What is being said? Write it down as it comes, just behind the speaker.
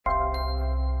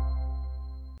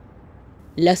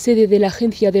La sede de la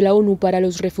Agencia de la ONU para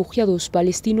los Refugiados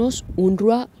Palestinos,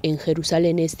 UNRWA, en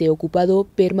Jerusalén, este ocupado,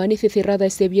 permanece cerrada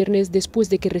este viernes después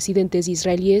de que residentes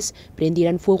israelíes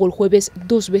prendieran fuego el jueves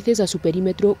 2 veces a su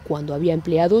perímetro cuando había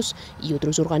empleados y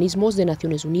otros organismos de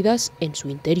Naciones Unidas en su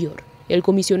interior. El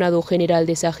comisionado general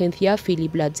de esa agencia,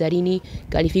 Philip Lazzarini,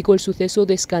 calificó el suceso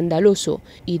de escandaloso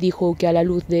y dijo que a la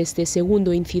luz de este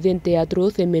segundo incidente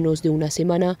atroz en menos de una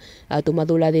semana, ha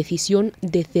tomado la decisión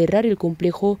de cerrar el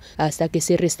complejo hasta que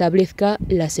se restablezca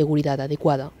la seguridad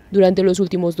adecuada. Durante los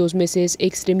últimos 2 meses,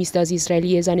 extremistas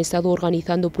israelíes han estado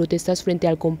organizando protestas frente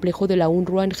al complejo de la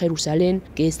UNRWA en Jerusalén,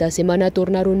 que esta semana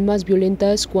tornaron más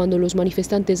violentas cuando los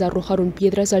manifestantes arrojaron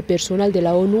piedras al personal de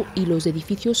la ONU y los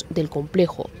edificios del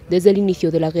complejo. Desde el inicio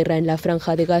de la guerra en la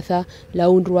Franja de Gaza, la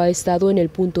UNRWA ha estado en el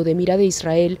punto de mira de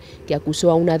Israel, que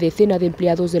acusó a una decena de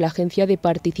empleados de la agencia de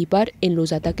participar en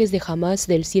los ataques de Hamás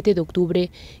del 7 de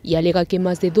octubre y alega que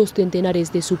más de 2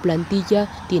 centenares de su plantilla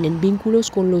tienen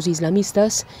vínculos con los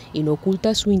islamistas y no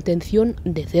oculta su intención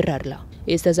de cerrarla.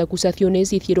 Estas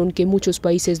acusaciones hicieron que muchos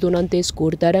países donantes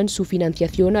cortaran su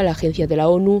financiación a la agencia de la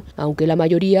ONU, aunque la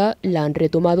mayoría la han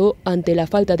retomado ante la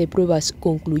falta de pruebas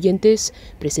concluyentes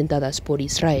presentadas por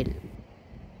Israel.